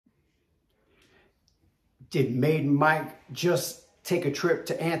Did Maiden Mike just take a trip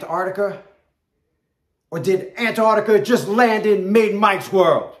to Antarctica? Or did Antarctica just land in Maiden Mike's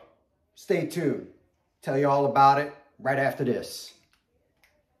world? Stay tuned. Tell you all about it right after this.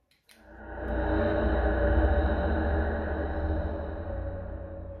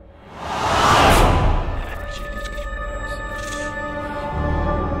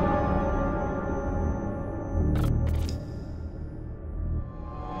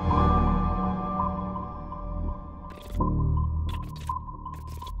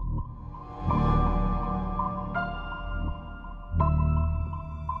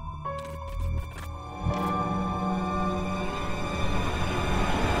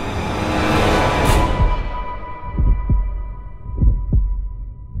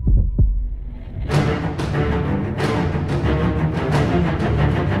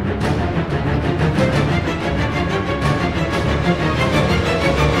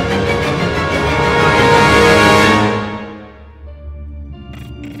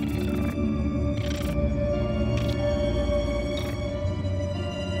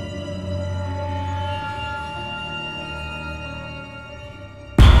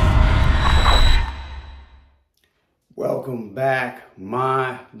 Welcome back,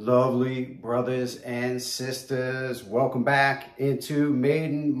 my lovely brothers and sisters. Welcome back into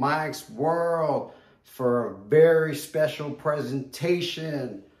Maiden Mike's world for a very special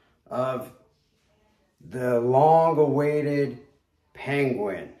presentation of the long-awaited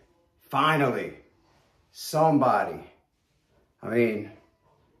penguin. Finally, somebody,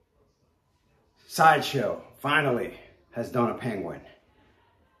 Sideshow finally has done a penguin.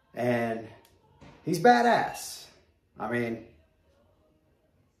 And he's badass.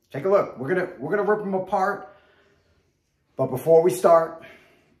 Take a look. We're gonna rip them apart. But before we start,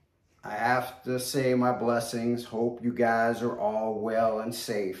 I have to say my blessings. Hope you guys are all well and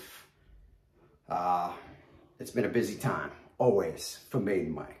safe. It's been a busy time, always, for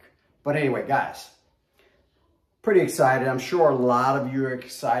Maiden Mike. But anyway, guys, pretty excited. I'm sure a lot of you are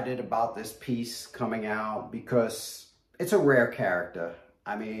excited about this piece coming out because it's a rare character.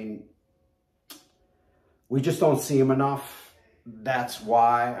 We just don't see him enough. That's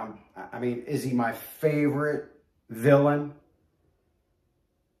why is he my favorite villain?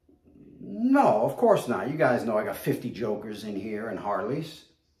 No, of course not. You guys know I got 50 Jokers in here and Harleys,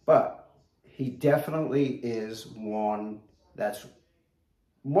 but he definitely is one that's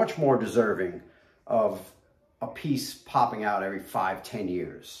much more deserving of a piece popping out every 5-10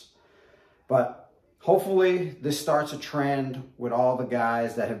 years. But hopefully this starts a trend with all the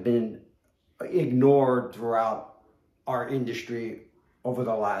guys that have been ignored throughout our industry over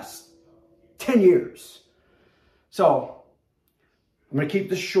the last 10 years. So I'm going to keep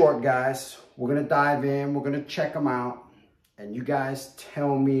this short, guys. We're going to dive in. We're going to check them out. And you guys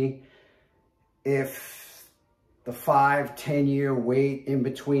tell me if the 5-10 year wait in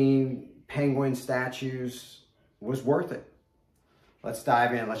between penguin statues was worth it. Let's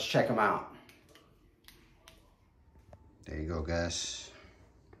dive in. Let's check them out. There you go, guys.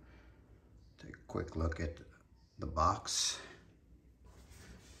 Take a quick look at the box.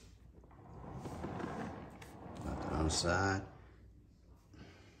 Nothing on the side.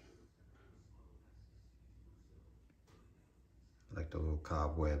 I like the little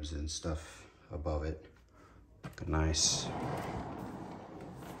cobwebs and stuff above it. Looking nice.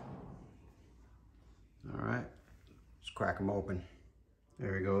 All right, let's crack them open.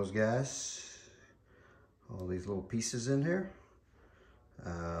 There he goes, guys. All these little pieces in here.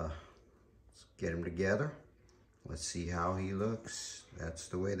 Let's get him together. Let's see how he looks. That's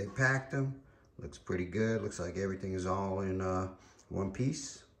the way they packed him. Looks pretty good. Looks like everything is all in one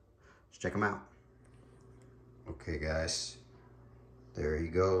piece. Let's check him out. Okay, guys. There he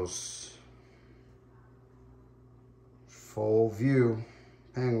goes. Full view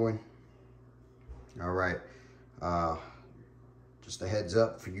penguin. All right. Just a heads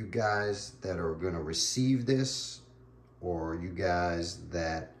up for you guys that are going to receive this, or you guys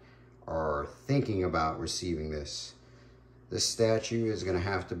that are thinking about receiving this. This statue is going to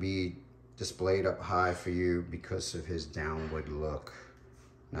have to be displayed up high for you because of his downward look.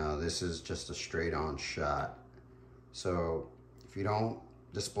 Now, this is just a straight on shot. So if you don't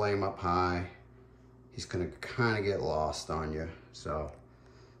display him up high, he's going to kind of get lost on you. So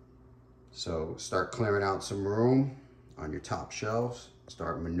start clearing out some room on your top shelves.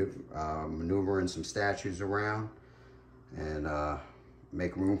 Start maneuvering some statues around and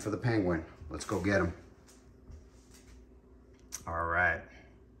make room for the penguin. Let's go get him. All right.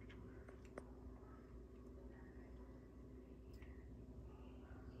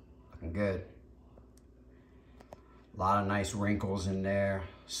 Looking good. A lot of nice wrinkles in there,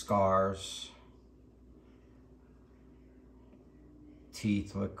 scars.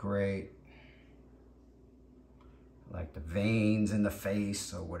 teeth look great. Like the veins in the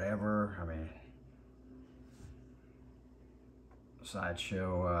face or whatever. I mean,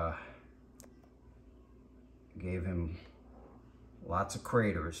 Sideshow gave him lots of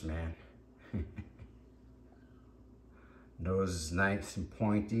craters, man. Nose is nice and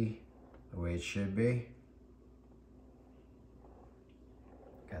pointy, the way it should be.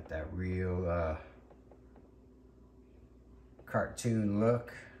 Got that real cartoon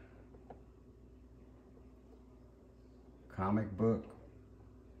look. Comic book,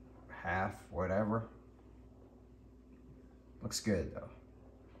 half, whatever. Looks good though.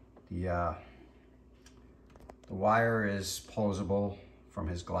 The wire is posable from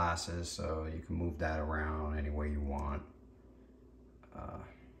his glasses, so you can move that around any way you want.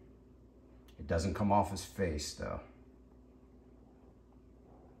 It doesn't come off his face though.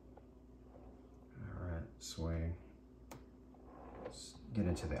 All right, swing. Let's get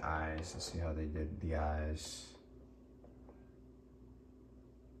into the eyes. Let's see how they did the eyes.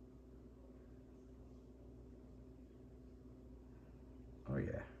 Oh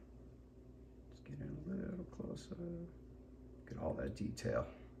yeah. Let's get in a little closer. Get all that detail.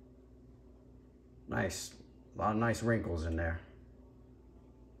 Nice. A lot of nice wrinkles in there.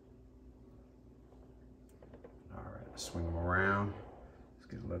 All right, let's swing them around. Let's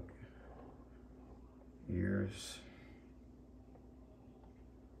get a look. Ears.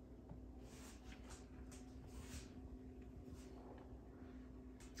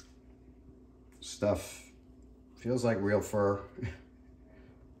 Stuff feels like real fur.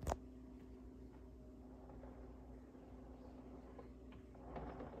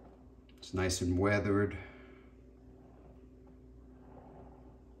 It's nice and weathered.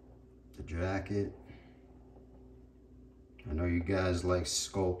 The jacket. I know you guys like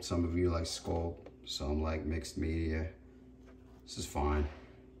sculpt. Some of you like sculpt. Some like mixed media. This is fine.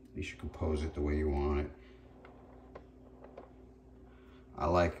 At least you can pose it the way you want it. I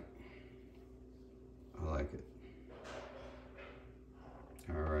like it.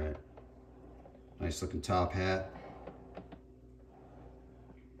 All right. Nice looking top hat.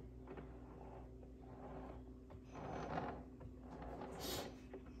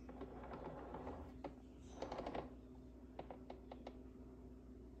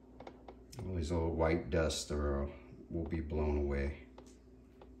 All these little white dust will be blown away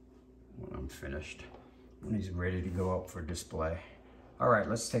when I'm finished. When he's ready to go up for display. All right,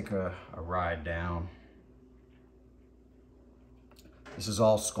 let's take a ride down. This is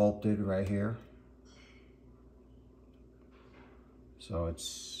all sculpted right here. So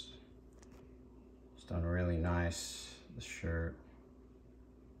it's done really nice, the shirt.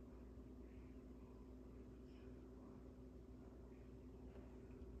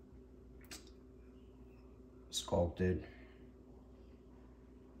 Sculpted.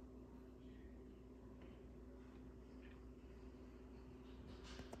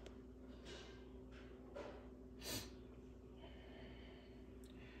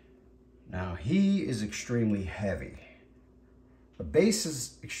 Now he is extremely heavy. The base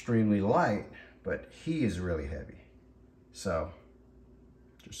is extremely light, but he is really heavy. So,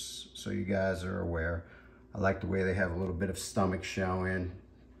 just so you guys are aware, I like the way they have a little bit of stomach showing,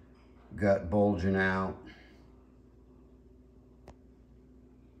 gut bulging out.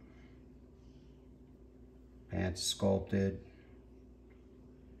 Pants sculpted.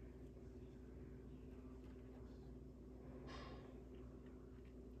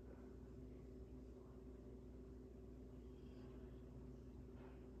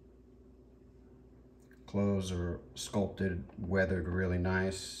 Clothes are sculpted, weathered really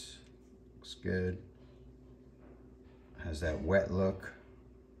nice. Looks good. Has that wet look.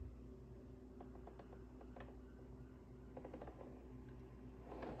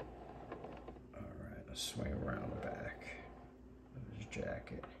 All right, let's swing around the back of his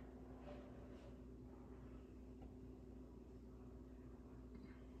jacket.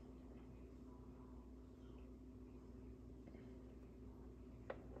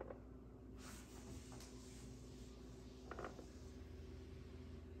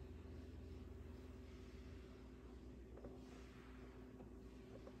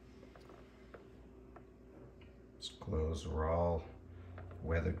 His clothes are all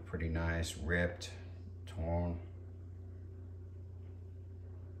weathered pretty nice, ripped, torn.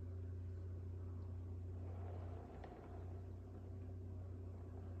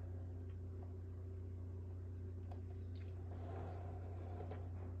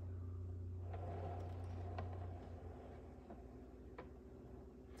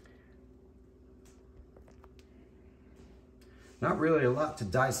 Not really a lot to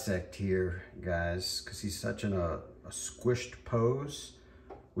dissect here, guys, because he's such a squished pose,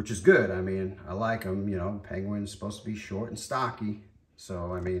 which is good. I mean, I like them, you know, penguin's supposed to be short and stocky.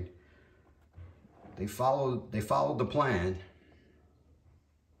 So, I mean, they followed the plan.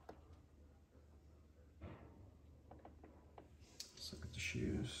 Let's look at the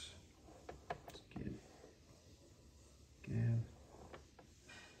shoes. Let's get again.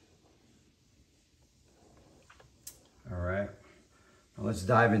 All right, now let's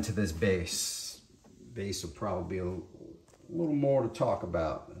dive into this base. Base will probably be a little more to talk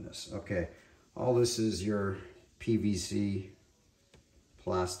about than this. Okay, all this is your PVC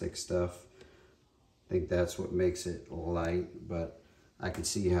plastic stuff. I think that's what makes it light, but I can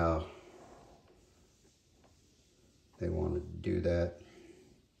see how they want to do that.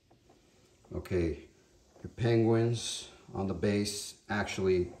 Okay, your penguins on the base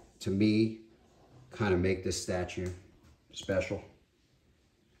actually, to me, kind of make this statue special.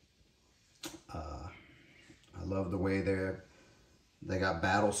 I love the way they got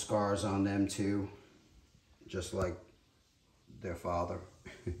battle scars on them too, just like their father.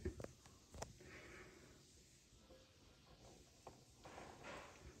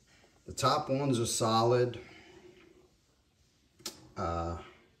 The top ones are solid. The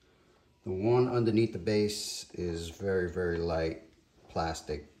one underneath the base is very, very light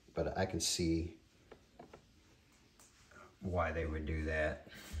plastic, but I can see why they would do that.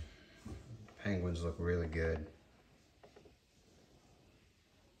 Penguins look really good.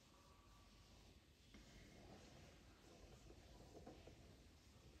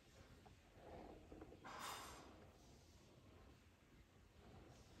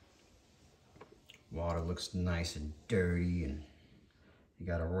 Water looks nice and dirty, and you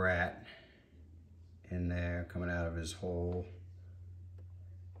got a rat in there coming out of his hole.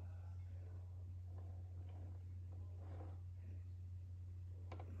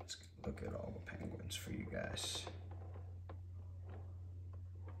 Let's look at all the penguins for you guys.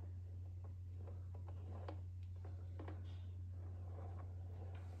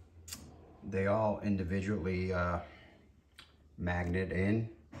 They all individually magnet in.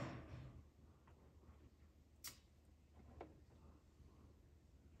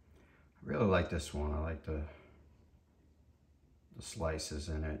 I really like this one. I like the slices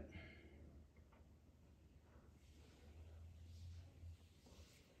in it.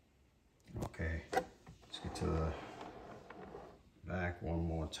 Okay, let's get to the back one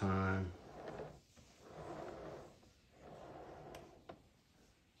more time.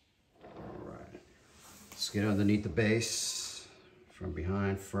 All right, let's get underneath the base from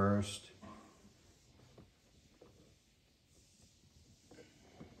behind first.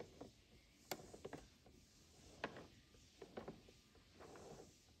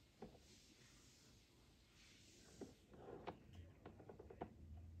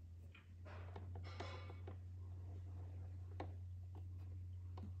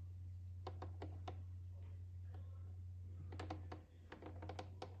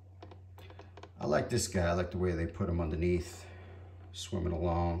 I like this guy. I like the way they put him underneath, swimming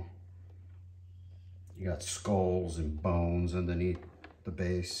along. You got skulls and bones underneath the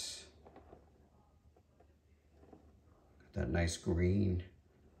base. Got that nice green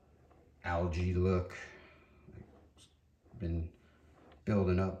algae look. It's been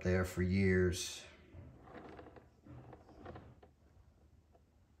building up there for years.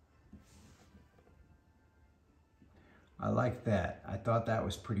 I like that. I thought that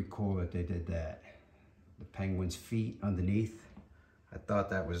was pretty cool that they did that. The penguin's feet underneath. I thought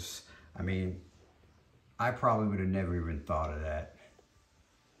that was, I mean, I probably would have never even thought of that.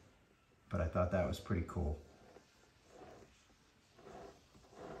 But I thought that was pretty cool.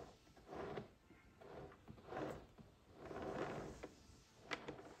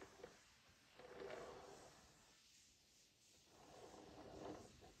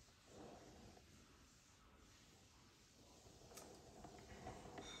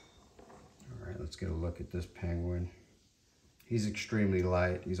 Let's get a look at this penguin. He's extremely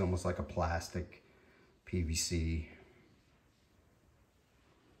light. He's almost like a plastic PVC.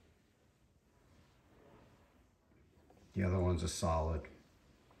 The other ones are solid,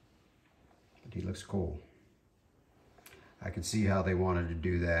 but he looks cool. I can see how they wanted to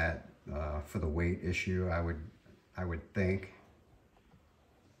do that for the weight issue, I would think.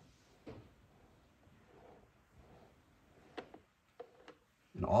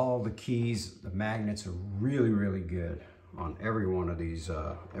 And all the keys, the magnets are really, really good on every one of these,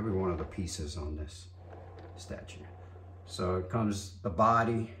 every one of the pieces on this statue. So it comes the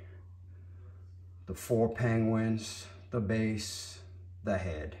body, the 4 penguins, the base, the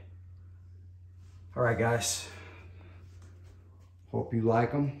head. All right, guys. Hope you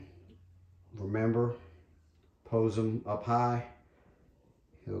like them. Remember, pose him up high,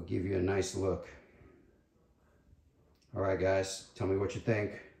 he'll give you a nice look. All right, guys, tell me what you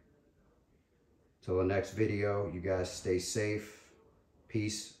think. Till the next video, you guys stay safe.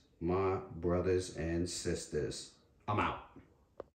 Peace, my brothers and sisters. I'm out.